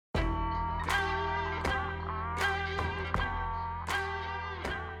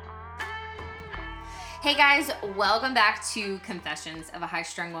Hey guys, welcome back to Confessions of a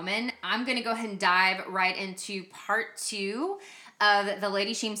High-Strung Woman. I'm going to go ahead and dive right into part 2 of the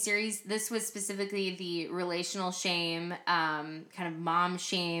Lady Shame series. This was specifically the relational shame, kind of mom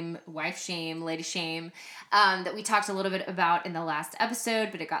shame, wife shame, lady shame, that we talked a little bit about in the last episode,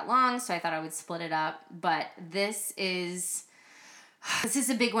 but it got long, so I thought I would split it up. But this is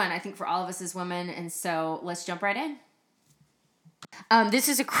a big one, I think, for all of us as women, and so let's jump right in. This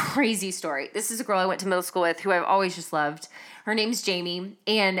is a crazy story. This is a girl I went to middle school with who I've always just loved. Her name's Jamie,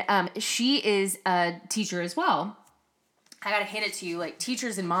 and she is a teacher as well. I gotta hand it to you, like,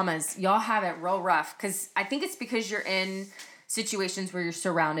 teachers and mamas, y'all have it real rough, because I think it's because you're in situations where you're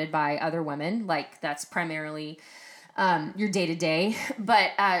surrounded by other women, like, that's primarily your day-to-day,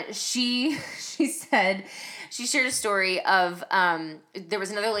 but she said, she shared a story of, there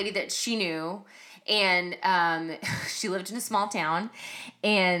was another lady that she knew, and she lived in a small town,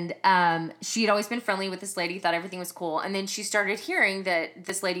 and she had always been friendly with this lady, thought everything was cool, and then she started hearing that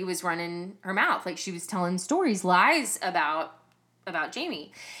this lady was running her mouth, like she was telling stories, lies about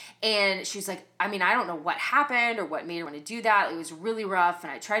Jamie. And she's like, I mean, I don't know what happened or what made her want to do that. It was really rough,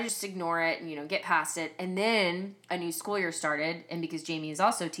 and I tried to just ignore it and, get past it. And then a new school year started, and because Jamie is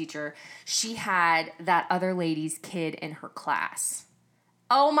also a teacher, she had that other lady's kid in her class.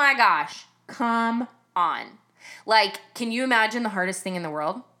 Oh my gosh. Come on. Like, can you imagine the hardest thing in the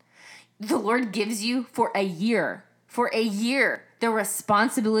world? The Lord gives you for a year, the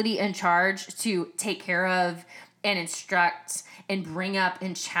responsibility and charge to take care of and instruct and bring up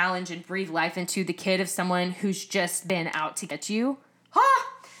and challenge and breathe life into the kid of someone who's just been out to get you.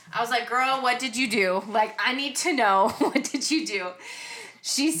 I was like, girl, what did you do? Like, I need to know, what did you do?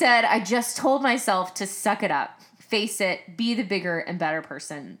 She said, I just told myself to suck it up, face it, be the bigger and better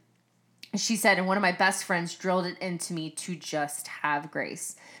person. She said, and one of my best friends drilled it into me to just have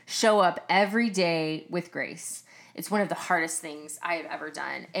grace. Show up every day with grace. It's one of the hardest things I have ever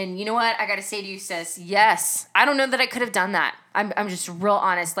done. And you know what? I got to say to you, sis, yes. I don't know that I could have done that. I'm just real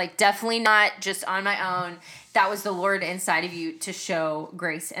honest. Like, definitely not just on my own. That was the Lord inside of you to show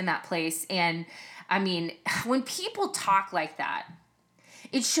grace in that place. And, I mean, when people talk like that,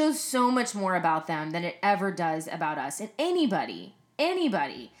 it shows so much more about them than it ever does about us. And anybody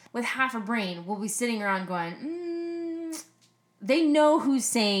with half a brain will be sitting around going, they know who's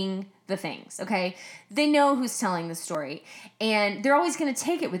saying the things, okay? They know who's telling the story. And they're always going to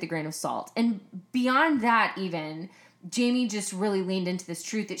take it with a grain of salt. And beyond that even, Jamie just really leaned into this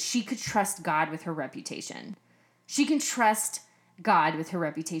truth that she could trust God with her reputation. She can trust God with her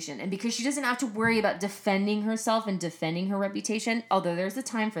reputation. And because she doesn't have to worry about defending herself and defending her reputation, although there's a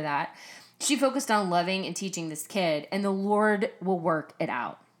time for that, she focused on loving and teaching this kid, and the Lord will work it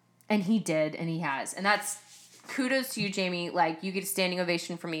out. And he did, and he has. And that's kudos to you, Jamie. Like, you get a standing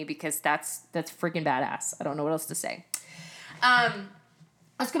ovation from me because that's freaking badass. I don't know what else to say.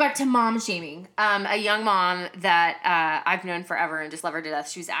 Let's go back to mom shaming. A young mom that I've known forever and just love her to death.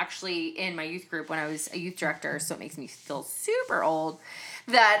 She was actually in my youth group when I was a youth director, so it makes me feel super old.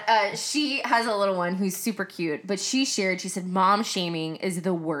 That she has a little one who's super cute, but she said, mom shaming is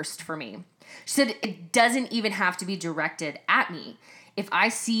the worst for me. She said, it doesn't even have to be directed at me. If I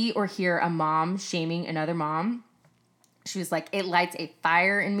see or hear a mom shaming another mom, she was like, it lights a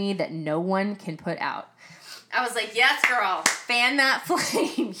fire in me that no one can put out. I was like, yes, girl, fan that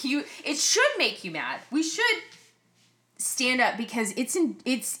flame. It should make you mad. We should stand up because it's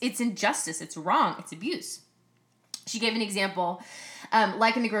injustice. It's wrong. It's abuse. She gave an example,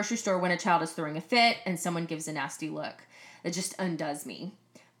 like in the grocery store when a child is throwing a fit and someone gives a nasty look. That just undoes me.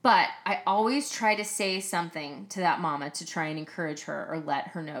 But I always try to say something to that mama to try and encourage her or let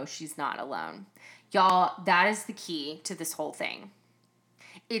her know she's not alone. Y'all, that is the key to this whole thing.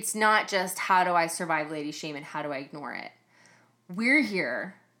 It's not just how do I survive lady shame and how do I ignore it. We're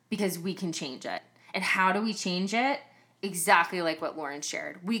here because we can change it. And how do we change it? Exactly like what Lauren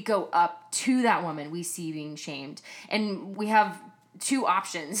shared. We go up to that woman we see being shamed. And we have two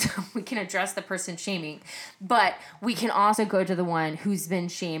options. We can address the person shaming, but we can also go to the one who's been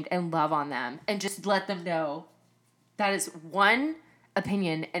shamed and love on them and just let them know that is one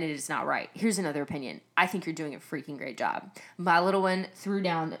opinion and it is not right. Here's another opinion. I think you're doing a freaking great job. My little one threw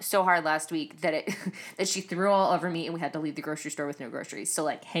down so hard last week that that she threw all over me and we had to leave the grocery store with no groceries. So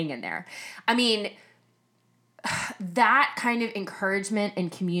like, hang in there. I mean, that kind of encouragement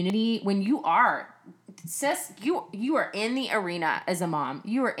and community when you are, sis, you are in the arena as a mom.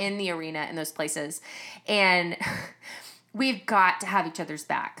 You are in the arena in those places. And we've got to have each other's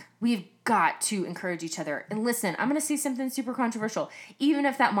back. We've got to encourage each other. And listen, I'm going to say something super controversial. Even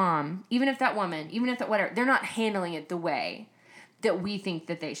if that mom, even if that woman, even if that whatever, they're not handling it the way that we think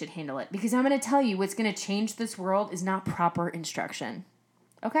that they should handle it. Because I'm going to tell you, what's going to change this world is not proper instruction.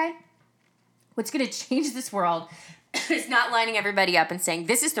 Okay? What's going to change this world is not lining everybody up and saying,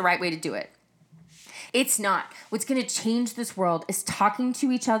 this is the right way to do it. It's not. What's going to change this world is talking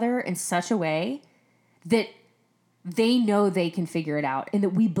to each other in such a way that they know they can figure it out and that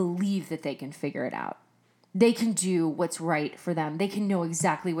we believe that they can figure it out. They can do what's right for them. They can know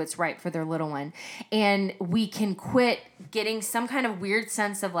exactly what's right for their little one. And we can quit getting some kind of weird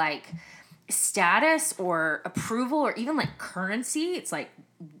sense of like status or approval or even like currency. It's like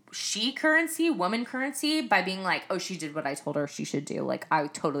she currency, woman currency, by being like, oh, she did what I told her she should do. Like, I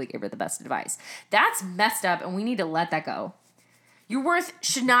totally gave her the best advice. That's messed up, and we need to let that go. Your worth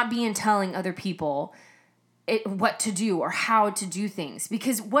should not be in telling other people what to do or how to do things,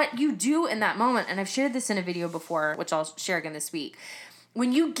 because what you do in that moment, and I've shared this in a video before, which I'll share again this week,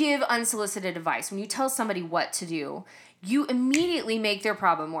 when you give unsolicited advice, when you tell somebody what to do, you immediately make their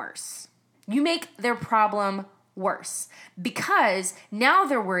problem worse. You make their problem worse because now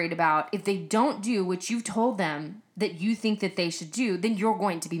they're worried about if they don't do what you've told them that you think that they should do, then you're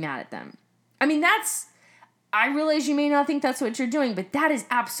going to be mad at them. I mean, I realize you may not think that's what you're doing, but that is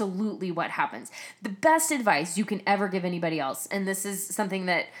absolutely what happens. The best advice you can ever give anybody else, and this is something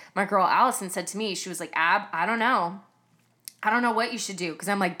that my girl Allison said to me. She was like, Ab, I don't know what you should do, because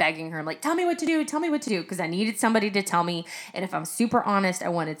I'm like begging her. I'm like, tell me what to do, because I needed somebody to tell me. And if I'm super honest, I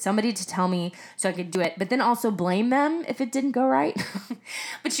wanted somebody to tell me so I could do it, but then also blame them if it didn't go right.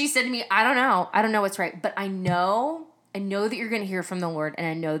 But she said to me, I don't know what's right, but I know that you're going to hear from the Lord, and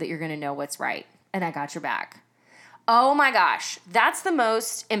I know that you're going to know what's right, and I got your back. Oh my gosh, that's the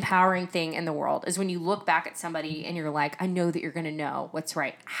most empowering thing in the world, is when you look back at somebody and you're like, I know that you're going to know what's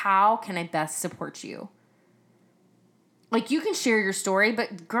right. How can I best support you? Like, you can share your story,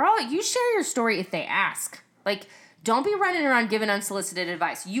 but girl, you share your story if they ask. Like, don't be running around giving unsolicited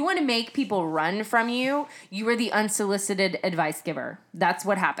advice. You want to make people run from you, you are the unsolicited advice giver. That's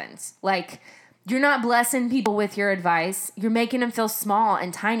what happens. Like, you're not blessing people with your advice. You're making them feel small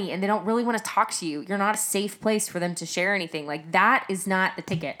and tiny, and they don't really want to talk to you. You're not a safe place for them to share anything. Like, that is not the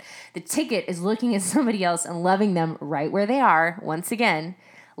ticket. The ticket is looking at somebody else and loving them right where they are. Once again,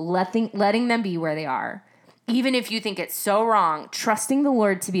 letting them be where they are. Even if you think it's so wrong, trusting the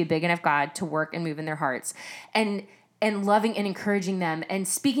Lord to be a big enough God to work and move in their hearts, and loving and encouraging them and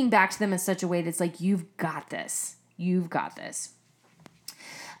speaking back to them in such a way that's like, you've got this. You've got this.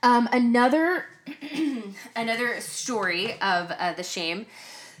 Another story of the shame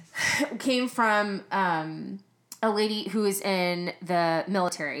came from a lady who is in the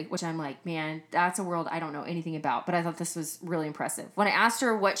military, which I'm like, man, that's a world I don't know anything about. But I thought this was really impressive. When I asked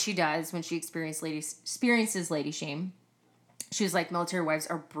her what she does when she experiences lady shame, she was like, military wives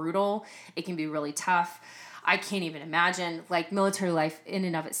are brutal. It can be really tough. I can't even imagine. Like, military life in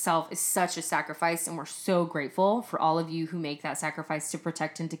and of itself is such a sacrifice, and we're so grateful for all of you who make that sacrifice to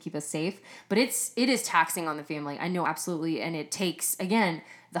protect and to keep us safe. But it is taxing on the family. I know, absolutely. And it takes, again,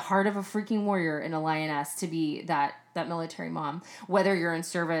 the heart of a freaking warrior and a lioness to be that military mom, whether you're in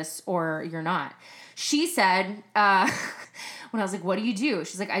service or you're not. She said, when I was like, what do you do?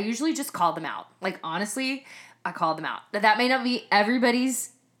 She's like, I usually just call them out. Like, honestly, I call them out. That may not be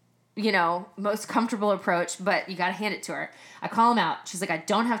everybody's, most comfortable approach, but you got to hand it to her. I call them out. She's like, I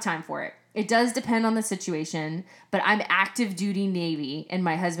don't have time for it. It does depend on the situation, but I'm active duty Navy and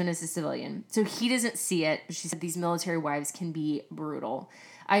my husband is a civilian. So he doesn't see it. But she said these military wives can be brutal.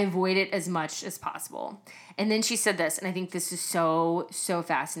 I avoid it as much as possible. And then she said this, and I think this is so, so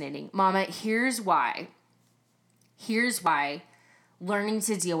fascinating. Mama, here's why learning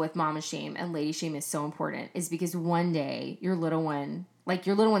to deal with mama shame and lady shame is so important, is because one day your little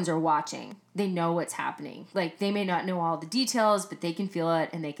ones are watching. They know what's happening. Like, they may not know all the details, but they can feel it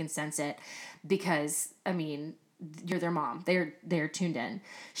and they can sense it because, you're their mom. They're tuned in.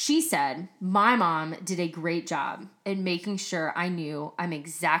 She said, my mom did a great job in making sure I knew I'm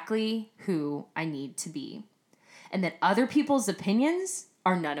exactly who I need to be, and that other people's opinions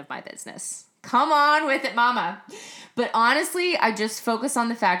are none of my business. Come on with it, mama. But honestly, I just focus on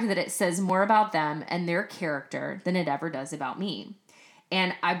the fact that it says more about them and their character than it ever does about me.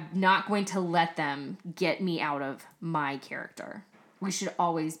 And I'm not going to let them get me out of my character. We should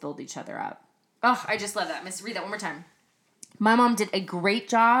always build each other up. Oh, I just love that. Let's read that one more time. My mom did a great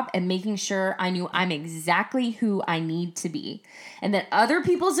job at making sure I knew I'm exactly who I need to be, and that other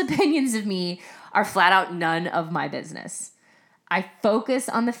people's opinions of me are flat out none of my business. I focus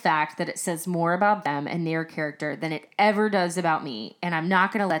on the fact that it says more about them and their character than it ever does about me, and I'm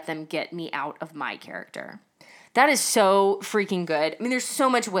not going to let them get me out of my character. That is so freaking good. There's so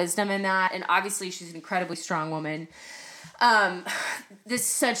much wisdom in that, and obviously she's an incredibly strong woman. Um, this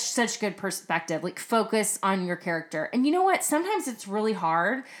is such good perspective. Like, focus on your character. And you know what? Sometimes it's really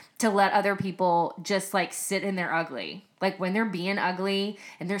hard to let other people just like sit in their ugly. Like when they're being ugly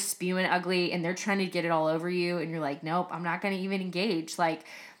and they're spewing ugly and they're trying to get it all over you and you're like, nope, I'm not going to even engage. Like,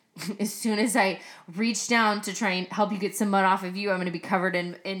 as soon as I reach down to try and help you get some mud off of you, I'm going to be covered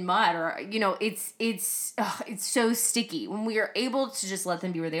in mud. Or, you know, it's so sticky. When we are able to just let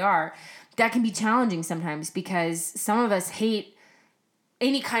them be where they are, that can be challenging sometimes, because some of us hate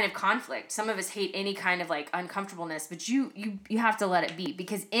any kind of conflict. Some of us hate any kind of like uncomfortableness, but you have to let it be,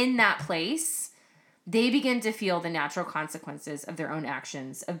 because in that place, they begin to feel the natural consequences of their own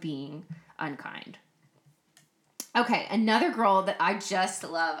actions of being unkind. Okay, another girl that I just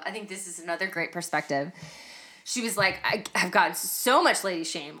love. I think this is another great perspective. She was like, I've gotten so much lady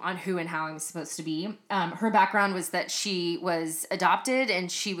shame on who and how I'm supposed to be. Her background was that she was adopted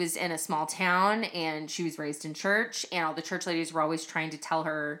and she was in a small town and she was raised in church, and all the church ladies were always trying to tell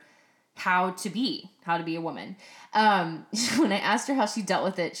her how to be a woman. When I asked her how she dealt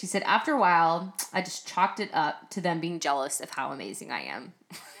with it, she said, after a while, I just chalked it up to them being jealous of how amazing I am.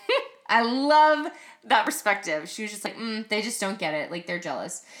 I love that perspective. She was just like, they just don't get it. Like, they're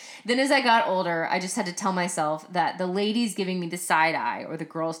jealous. Then as I got older, I just had to tell myself that the ladies giving me the side eye or the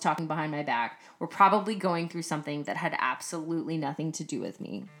girls talking behind my back were probably going through something that had absolutely nothing to do with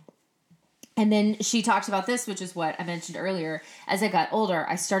me. And then she talked about this, which is what I mentioned earlier. As I got older,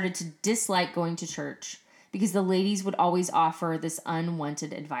 I started to dislike going to church because the ladies would always offer this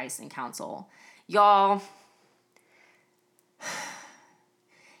unwanted advice and counsel. Y'all,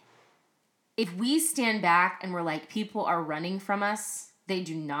 if we stand back and we're like, people are running from us, they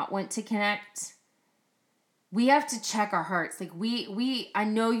do not want to connect, we have to check our hearts. Like, I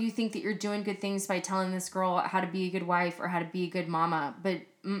know you think that you're doing good things by telling this girl how to be a good wife or how to be a good mama, but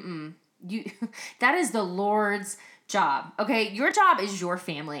that is the Lord's job. Okay, your job is your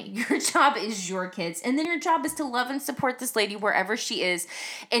family. Your job is your kids. And then your job is to love and support this lady wherever she is,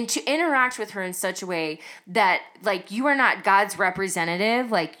 and to interact with her in such a way that, like, you are not God's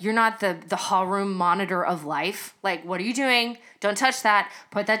representative. Like, you're not the hall room monitor of life. Like, what are you doing? Don't touch that.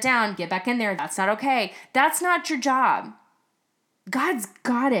 Put that down. Get back in there. That's not okay. That's not your job. God's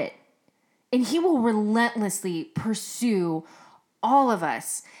got it. And he will relentlessly pursue all of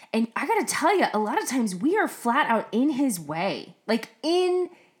us. And I got to tell you, a lot of times we are flat out in his way, like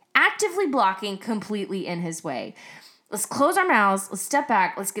actively blocking completely in his way. Let's close our mouths. Let's step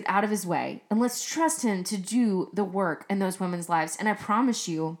back. Let's get out of his way. And let's trust him to do the work in those women's lives. And I promise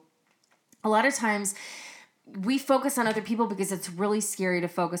you, a lot of times we focus on other people because it's really scary to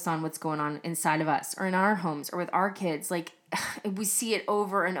focus on what's going on inside of us or in our homes or with our kids. Like, we see it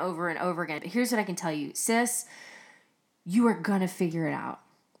over and over and over again. But here's what I can tell you, sis. You are going to figure it out.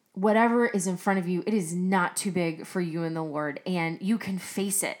 Whatever is in front of you, it is not too big for you and the Lord, and you can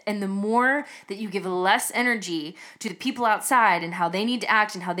face it. And the more that you give less energy to the people outside and how they need to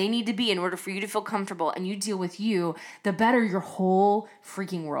act and how they need to be in order for you to feel comfortable, and you deal with you, the better your whole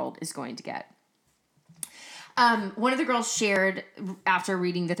freaking world is going to get. One of the girls shared after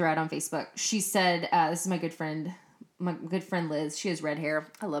reading the thread on Facebook, she said, this is my good friend Liz. She has red hair.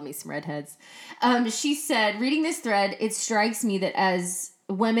 I love me some redheads. She said, reading this thread, it strikes me that as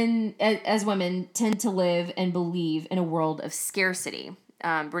women tend to live and believe in a world of scarcity.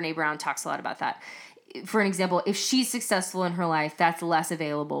 Brene Brown talks a lot about that. For an example, if she's successful in her life, that's less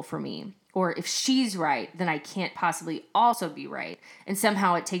available for me. Or if she's right, then I can't possibly also be right. And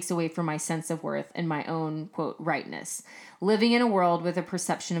somehow it takes away from my sense of worth and my own, quote, rightness. Living in a world with a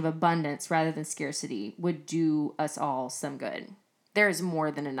perception of abundance rather than scarcity would do us all some good. There is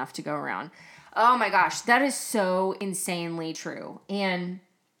more than enough to go around. Oh my gosh, that is so insanely true. And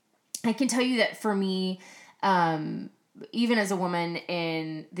I can tell you that for me, even as a woman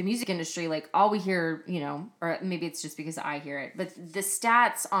in the music industry, like, all we hear, you know, or maybe it's just because I hear it, but the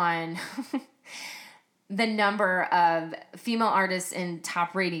stats on the number of female artists in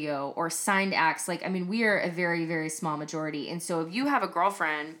top radio or signed acts, like, I mean, we are a very, very small majority. And so if you have a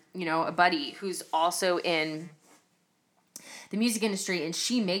girlfriend, you know, a buddy who's also in the music industry and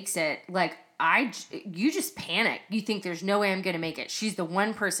she makes it, like, you just panic. You think there's no way I'm going to make it. She's the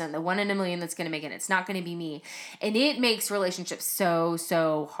one person, the 1 in a million that's going to make it. It's not going to be me. And it makes relationships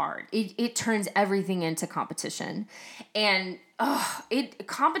so hard. It turns everything into competition. And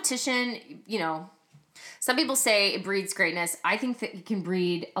competition, you know, some people say it breeds greatness. I think that it can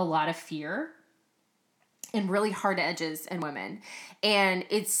breed a lot of fear and really hard edges in women. And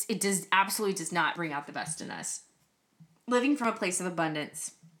absolutely does not bring out the best in us. Living from a place of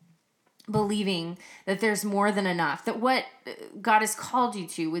abundance believing that there's more than enough, that what God has called you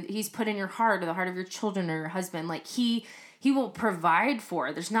to, he's put in your heart or the heart of your children or your husband, like he will provide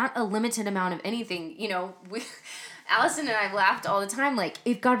for. There's not a limited amount of anything. Allison and I laughed all the time. Like,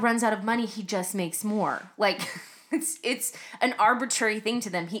 if God runs out of money, he just makes more. Like, it's an arbitrary thing to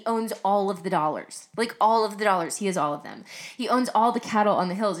them. He owns all of the dollars. Like, all of the dollars. He has all of them. He owns all the cattle on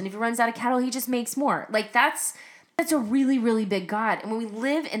the hills. And if he runs out of cattle, he just makes more. Like, that's a really, really big God. And when we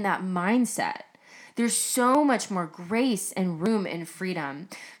live in that mindset, there's so much more grace and room and freedom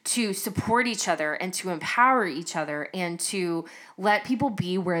to support each other and to empower each other and to let people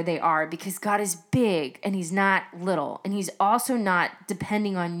be where they are, because God is big and he's not little. And he's also not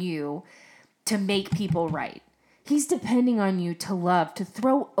depending on you to make people right. He's depending on you to love, to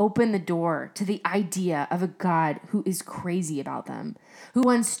throw open the door to the idea of a God who is crazy about them, who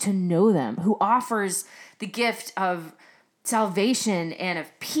wants to know them, who offers the gift of salvation and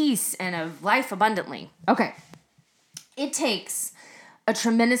of peace and of life abundantly. Okay. It takes a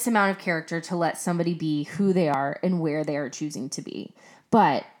tremendous amount of character to let somebody be who they are and where they are choosing to be.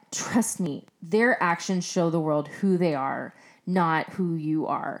 But trust me, their actions show the world who they are, not who you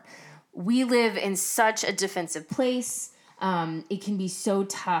are. We live in such a defensive place. It can be so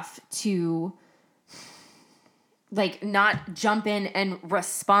tough to not jump in and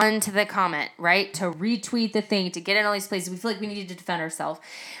respond to the comment, right? To retweet the thing, to get in all these places. We feel like we need to defend ourselves.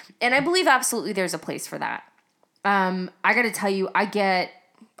 And I believe absolutely there's a place for that. I got to tell you, I get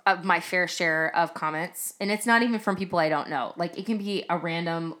my fair share of comments, and it's not even from people I don't know. Like, it can be a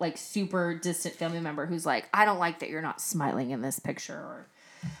random, super distant family member who's like, I don't like that you're not smiling in this picture, or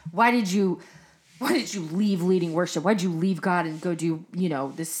why did you leave leading worship? Why'd you leave God and go do,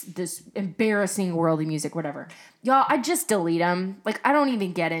 this embarrassing worldly music, whatever? Y'all, I just delete them. I don't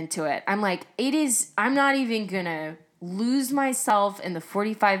even get into it. I'm like, I'm not even gonna lose myself in the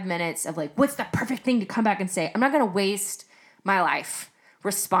 45 minutes of what's the perfect thing to come back and say? I'm not gonna waste my life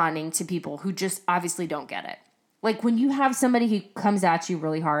responding to people who just obviously don't get it. When you have somebody who comes at you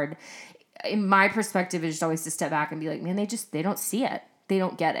really hard, in my perspective is just always to step back and be like, man, they don't see it. They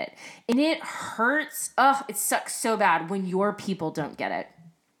don't get it. And it hurts. Oh, it sucks so bad when your people don't get it.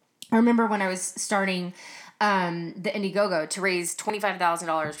 I remember when I was starting the Indiegogo to raise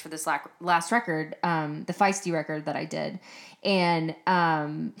 $25,000 for this last record, the Feisty record that I did. And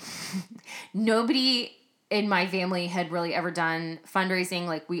nobody in my family had really ever done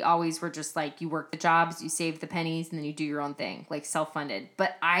fundraising. We always were just you work the jobs, you save the pennies, and then you do your own thing, self-funded.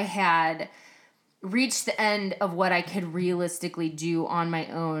 But I had reached the end of what I could realistically do on my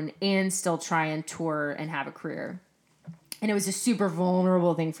own and still try and tour and have a career. And it was a super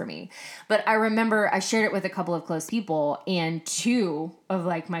vulnerable thing for me. But I remember I shared it with a couple of close people, and two of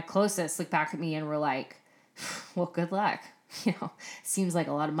my closest looked back at me and were like, well, good luck. Seems like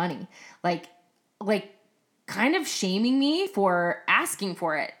a lot of money. Kind of shaming me for asking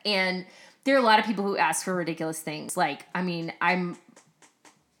for it. And there are a lot of people who ask for ridiculous things. The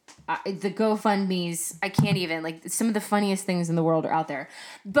GoFundMes, I can't even, some of the funniest things in the world are out there.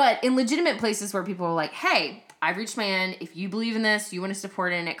 But in legitimate places where people are like, hey, I've reached my end. If you believe in this, you want to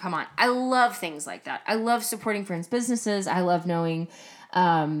support in it, come on. I love things like that. I love supporting friends' businesses. I love knowing,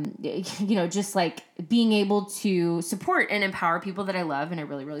 just being able to support and empower people that I love and I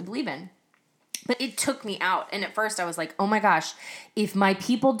really, really believe in. But it took me out. And at first I was like, oh my gosh, if my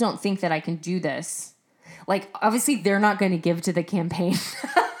people don't think that I can do this, obviously they're not going to give to the campaign.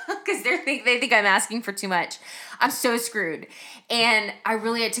 Because they think I'm asking for too much. I'm so screwed. And I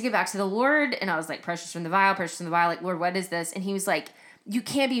took it back to the Lord, and I was like, precious from the vial, Lord, what is this? And he was like, you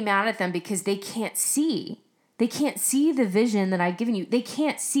can't be mad at them because they can't see. They can't see the vision that I've given you. They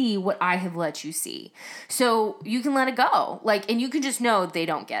can't see what I have let you see. So you can let it go. And you can just know they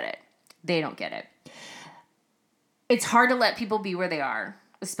don't get it. They don't get it. It's hard to let people be where they are,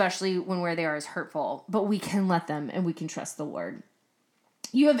 especially when where they are is hurtful, but we can let them and we can trust the Lord.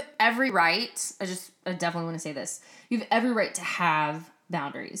 You have every right, I definitely want to say this, you have every right to have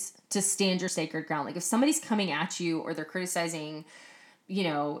boundaries, to stand your sacred ground. If somebody's coming at you or they're criticizing,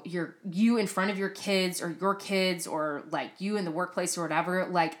 you in front of your kids or you in the workplace or whatever,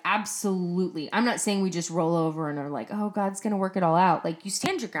 absolutely. I'm not saying we just roll over and are like, oh, God's going to work it all out. You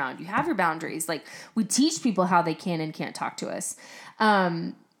stand your ground, you have your boundaries. We teach people how they can and can't talk to us.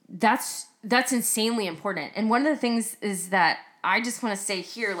 That's insanely important. And one of the things is that I just want to say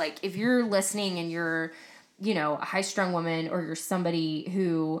here, if you're listening and you're, a high-strung woman or you're somebody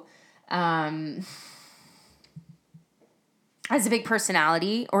who has a big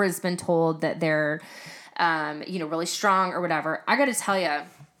personality or has been told that they're, really strong or whatever, I got to tell you,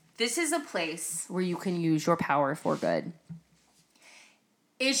 this is a place where you can use your power for good.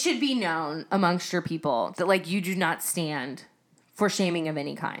 It should be known amongst your people that, like, you do not stand for shaming of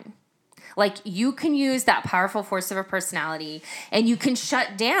any kind. Like, you can use that powerful force of a personality and you can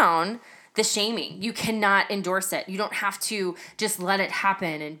shut down the shaming. You cannot endorse it. You don't have to just let it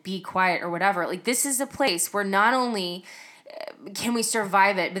happen and be quiet or whatever. Like, this is a place where not only can we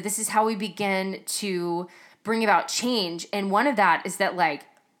survive it, but this is how we begin to bring about change. And one of that is that, like,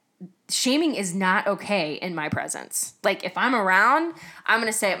 shaming is not okay in my presence. Like, if I'm around, I'm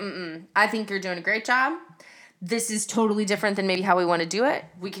going to say, I think you're doing a great job. This is totally different than maybe how we want to do it.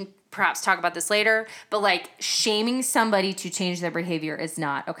 We can perhaps talk about this later, but, like, shaming somebody to change their behavior is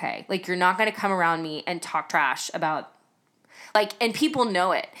not okay. Like, you're not going to come around me and talk trash about, like, and people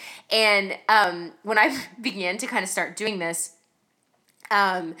know it. And when I began to kind of start doing this,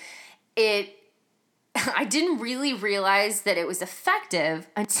 I didn't really realize that it was effective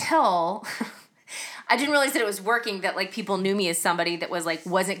until I didn't realize that it was working, that, like, people knew me as somebody that was, like,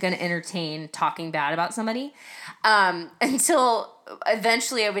 wasn't going to entertain talking bad about somebody, until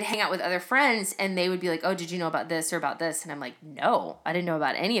eventually I would hang out with other friends and they would be like, oh, did you know about this or about this? And I'm like, no, I didn't know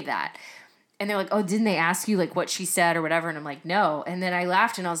about any of that. And they're like, oh, didn't they ask you, like, what she said or whatever? And I'm like, no. And then I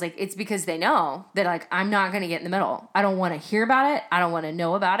laughed and I was like, it's because they know that, like, I'm not going to get in the middle. I don't want to hear about it. I don't want to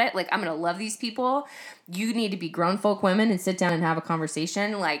know about it. Like, I'm going to love these people. You need to be grown folk women and sit down and have a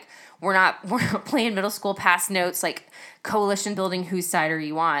conversation. Like, we're not playing middle school pass notes, like, coalition building, whose side are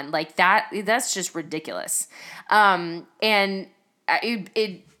you on? Like, that's just ridiculous. And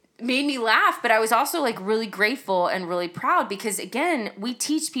it made me laugh, but I was also, like, really grateful and really proud because, again, we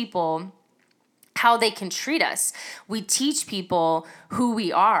teach people how they can treat us. We teach people who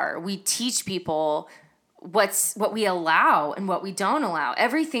we are. We teach people what we allow and what we don't allow.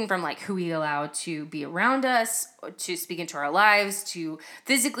 Everything from, like, who we allow to be around us, to speak into our lives, to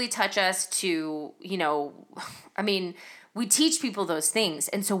physically touch us, to, we teach people those things.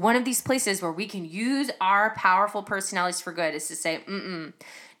 And so one of these places where we can use our powerful personalities for good is to say,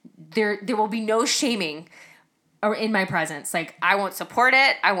 there will be no shaming or in my presence. Like, I won't support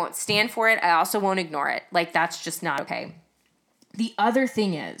it. I won't stand for it. I also won't ignore it. Like, that's just not okay. The other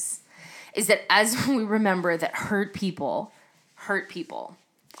thing is that as we remember that hurt people.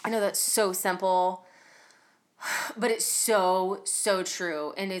 I know that's so simple, but it's so, so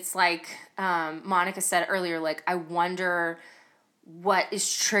true. And it's like Monica said earlier, like, I wonder what is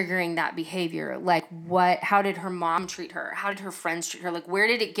triggering that behavior. Like, how did her mom treat her? How did her friends treat her? Like, where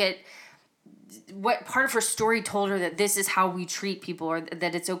did it get... What part of her story told her that this is how we treat people, or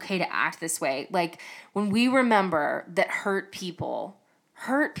that it's okay to act this way? Like, when we remember that hurt people,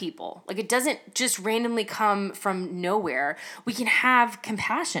 like, it doesn't just randomly come from nowhere. We can have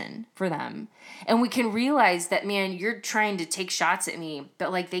compassion for them. And we can realize that, man, you're trying to take shots at me, but,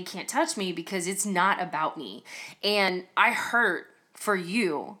 like, they can't touch me because it's not about me. And I hurt for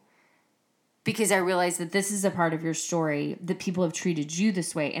you because I realize that this is a part of your story, that people have treated you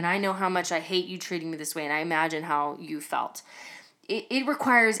this way. And I know how much I hate you treating me this way, and I imagine how you felt. It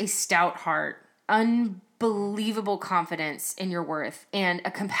requires a stout heart, unbelievable confidence in your worth, and a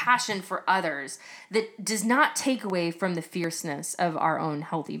compassion for others that does not take away from the fierceness of our own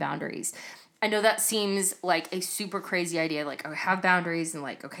healthy boundaries. I know that seems like a super crazy idea, like, I have boundaries and,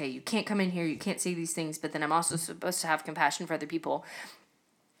 like, okay, you can't come in here, you can't say these things, but then I'm also supposed to have compassion for other people.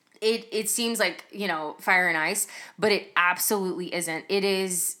 It seems like, fire and ice, but it absolutely isn't. It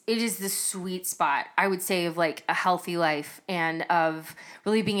is the sweet spot, I would say, of, like, a healthy life and of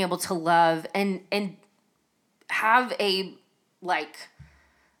really being able to love and have a, like,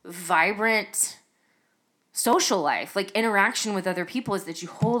 vibrant social life, like, interaction with other people, is that you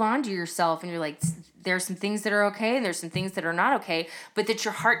hold on to yourself and you're like, there's some things that are okay and there's some things that are not okay, but that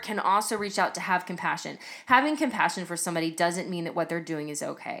your heart can also reach out to have compassion. Having compassion for somebody doesn't mean that what they're doing is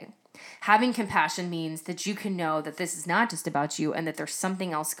okay. Having compassion means that you can know that this is not just about you and that there's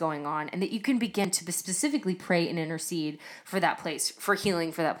something else going on, and that you can begin to specifically pray and intercede for that place, for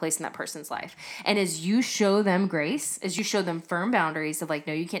healing for that place in that person's life. And as you show them grace, as you show them firm boundaries of, like,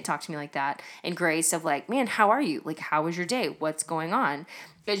 no, you can't talk to me like that, and grace of, like, man, how are you? Like, how was your day? What's going on?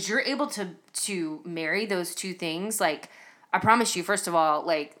 As you're able to marry those two things, like, I promise you, first of all,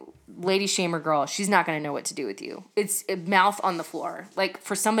 like, lady shamer girl, she's not going to know what to do with you. It's mouth on the floor. Like,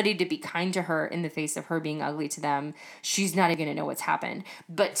 for somebody to be kind to her in the face of her being ugly to them, she's not even going to know what's happened.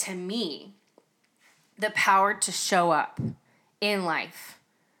 But to me, the power to show up in life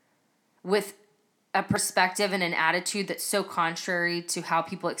with a perspective and an attitude that's so contrary to how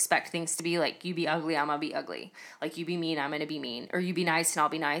people expect things to be, like, you be ugly, I'm gonna be ugly. Like, you be mean, I'm gonna be mean. Or you be nice and I'll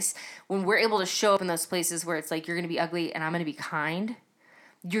be nice. When we're able to show up in those places where it's like, you're gonna be ugly and I'm gonna be kind,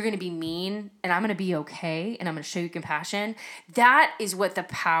 you're going to be mean, and I'm going to be okay, and I'm going to show you compassion. That is what the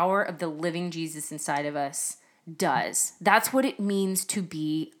power of the living Jesus inside of us does. That's what it means to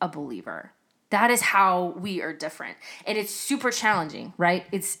be a believer. That is how we are different. And it's super challenging, right?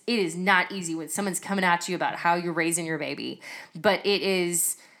 It is not easy when someone's coming at you about how you're raising your baby. But it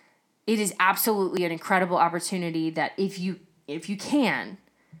is absolutely an incredible opportunity that if you can,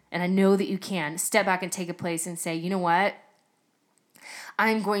 and I know that you can, step back and take a place and say, you know what?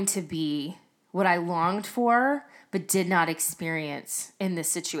 I'm going to be what I longed for but did not experience in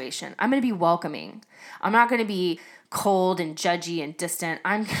this situation. I'm going to be welcoming. I'm not going to be cold and judgy and distant.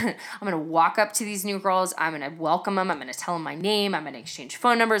 I'm going to walk up to these new girls. I'm going to welcome them. I'm going to tell them my name. I'm going to exchange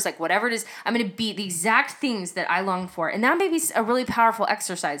phone numbers, like whatever it is. I'm going to be the exact things that I longed for. And that may be a really powerful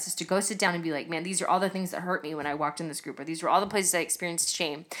exercise, is to go sit down and be like, man, these are all the things that hurt me when I walked in this group, or these are all the places I experienced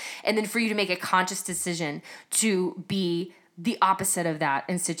shame. And then for you to make a conscious decision to be the opposite of that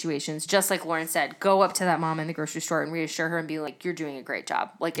in situations. Just like Lauren said, go up to that mom in the grocery store and reassure her and be like, you're doing a great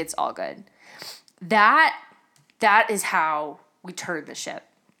job. Like, it's all good. That is how we turn the ship.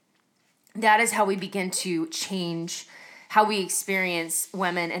 That is how we begin to change how we experience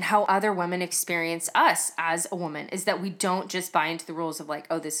women and how other women experience us as a woman, is that we don't just buy into the rules of like,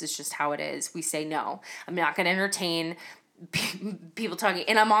 oh, this is just how it is. We say, no, I'm not going to entertain people talking.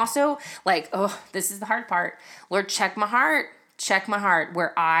 And I'm also like, oh, this is the hard part. Lord, check my heart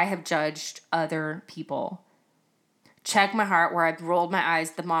where I have judged other people. Check my heart where I've rolled my eyes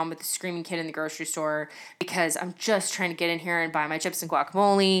at the mom with the screaming kid in the grocery store because I'm just trying to get in here and buy my chips and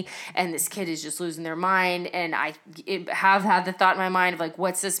guacamole, and this kid is just losing their mind. And I have had the thought in my mind of like,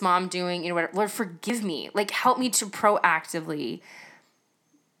 what's this mom doing? You know what? Lord, forgive me. Like, help me to proactively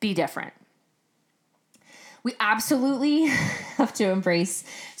be different. We absolutely have to embrace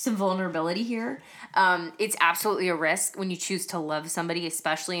some vulnerability here. It's absolutely a risk when you choose to love somebody,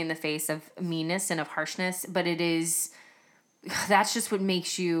 especially in the face of meanness and of harshness. But that's just what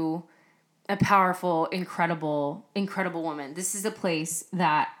makes you a powerful, incredible woman. This is a place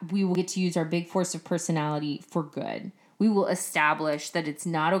that we will get to use our big force of personality for good. We will establish that it's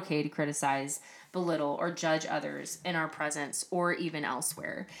not okay to criticize, belittle, or judge others in our presence or even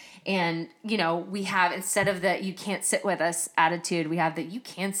elsewhere. And, we have, instead of the you can't sit with us attitude, we have that you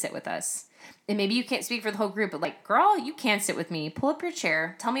can sit with us. And maybe you can't speak for the whole group, but like, girl, you can sit with me. Pull up your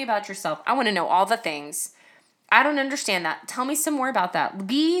chair. Tell me about yourself. I want to know all the things. I don't understand that. Tell me some more about that.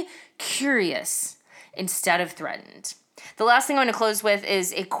 Be curious instead of threatened. The last thing I want to close with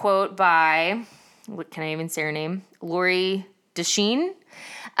is a quote by, what can I even say her name? Lori Deschene.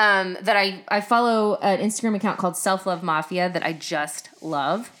 That I follow an Instagram account called Self-Love Mafia that I just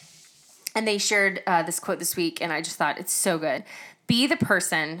love. And they shared this quote this week, and I just thought it's so good. Be the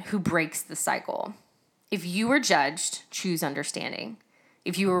person who breaks the cycle. If you were judged, choose understanding.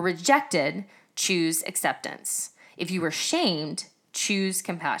 If you were rejected, choose acceptance. If you were shamed, choose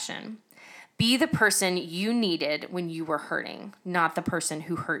compassion. Be the person you needed when you were hurting, not the person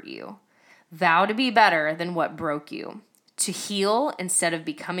who hurt you. Vow to be better than what broke you. To heal instead of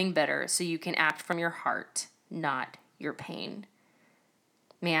becoming bitter so you can act from your heart, not your pain.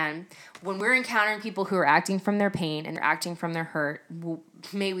 Man, when we're encountering people who are acting from their pain and they're acting from their hurt,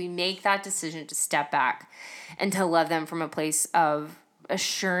 may we make that decision to step back and to love them from a place of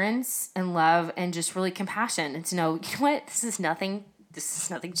assurance and love and just really compassion, and to know, you know what, this has nothing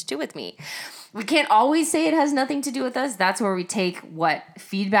to do with me. We can't always say it has nothing to do with us. That's where we take what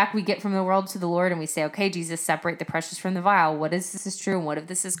feedback we get from the world to the Lord, and we say, okay, Jesus, separate the precious from the vile. What is this is true and what if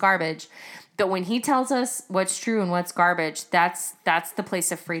this is garbage? But when he tells us what's true and what's garbage, that's the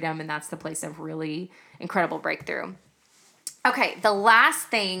place of freedom, and that's the place of really incredible breakthrough. Okay, the last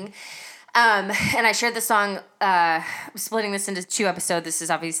thing, and I shared the song, splitting this into 2 episodes. This is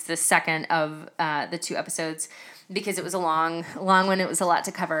obviously the second of the 2 episodes, because it was a long one. It was a lot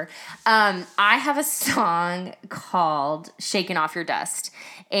to cover. I have a song called Shaking Off Your Dust.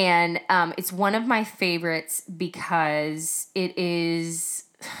 And it's one of my favorites because it is,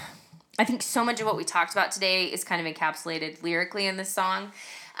 I think so much of what we talked about today is kind of encapsulated lyrically in this song.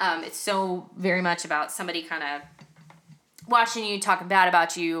 It's so very much about somebody kind of watching you, talking bad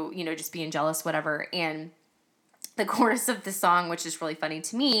about you, just being jealous, whatever. And the chorus of the song, which is really funny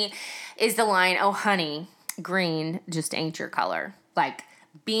to me, is the line, "Oh, honey, green just ain't your color." Like,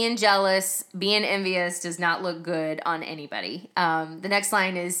 being jealous, being envious does not look good on anybody. The next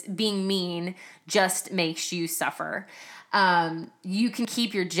line is, "Being mean just makes you suffer." You can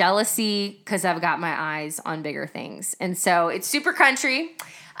keep your jealousy because I've got my eyes on bigger things. And so it's super country.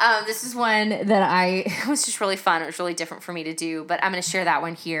 This is one that it was just really fun. It was really different for me to do, but I'm going to share that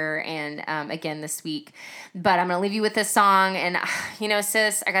one here and again this week. But I'm going to leave you with this song. And,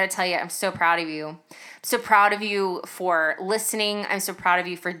 sis, I got to tell you, I'm so proud of you. I'm so proud of you for listening. I'm so proud of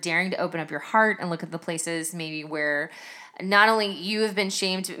you for daring to open up your heart and look at the places maybe where not only you have been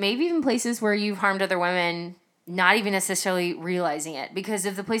shamed, but maybe even places where you've harmed other women, not even necessarily realizing it because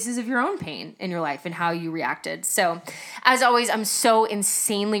of the places of your own pain in your life and how you reacted. So as always, I'm so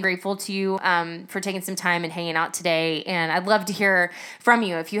insanely grateful to you for taking some time and hanging out today. And I'd love to hear from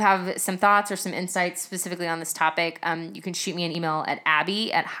you. If you have some thoughts or some insights specifically on this topic, you can shoot me an email at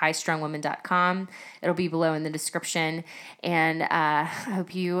abby@highstrungwoman.com. It'll be below in the description. And I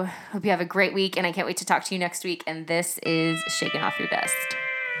hope you have a great week. And I can't wait to talk to you next week. And this is Shaking Off Your Dust.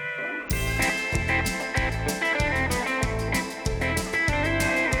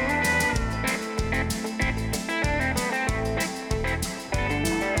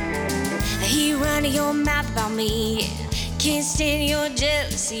 Run your mouth about me. Can't stand your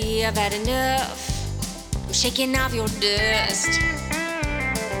jealousy. I've had enough. I'm shaking off your dust.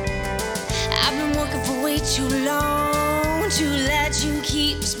 I've been working for way too long to let you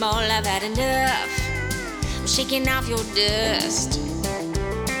keep me small. I've had enough. I'm shaking off your dust.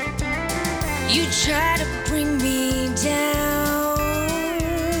 You try to bring me down.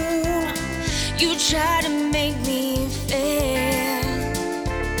 You try to make me fail.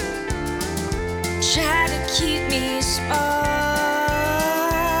 Try to keep me small.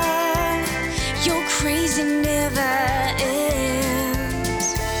 Your crazy never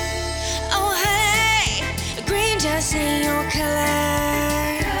ends. Oh hey, green just ain't your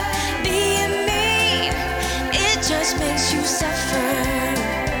color. Being mean, it just makes you suffer.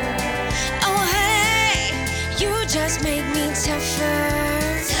 Oh hey, you just make me tougher.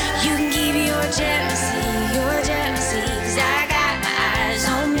 You can keep your jealousy, 'cause I got my eyes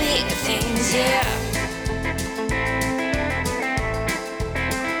on bigger things, yeah.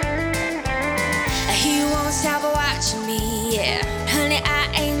 Stop watching me, yeah. Honey, I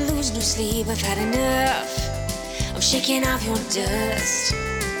ain't losing no sleep. I've had enough. I'm shaking off your dust.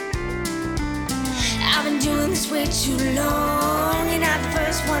 I've been doing this way too long. You're not the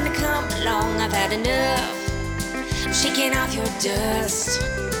first one to come along. I've had enough. I'm shaking off your dust.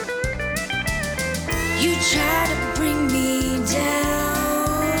 You try to bring me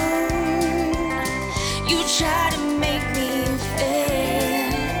down. You try to make me fail.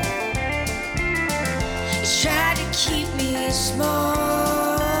 Try to keep me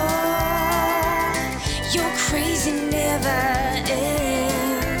small. Your crazy never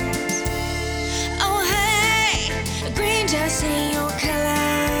ends. Oh hey, green just ain't your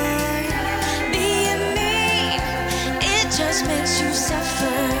color. Being mean, it just makes you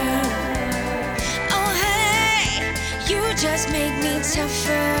suffer. Oh hey, you just make me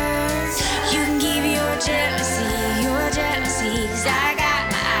tougher. You can keep your jealousy, 'cause I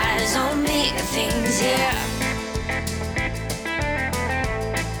got my eyes on bigger things, yeah.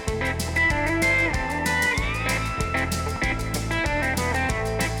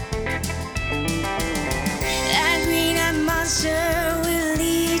 That green-eyed monster will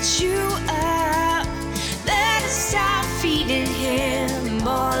eat you up. Better stop feeding him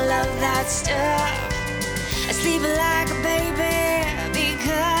all of that stuff. I sleep like a baby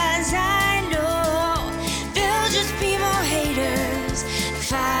because I know there'll just be more haters. The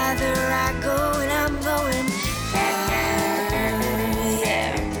farther I go, and I'm going far,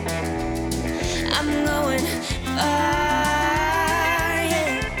 yeah. I'm going far,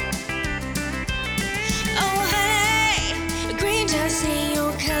 yeah. Oh hey, green just ain't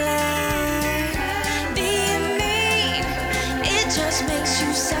your color. Being mean, it just makes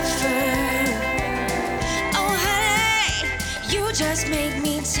you suffer. Oh hey, you just make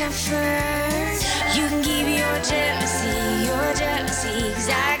me tougher. You can keep your jealousy, 'cause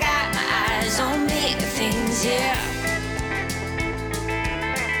I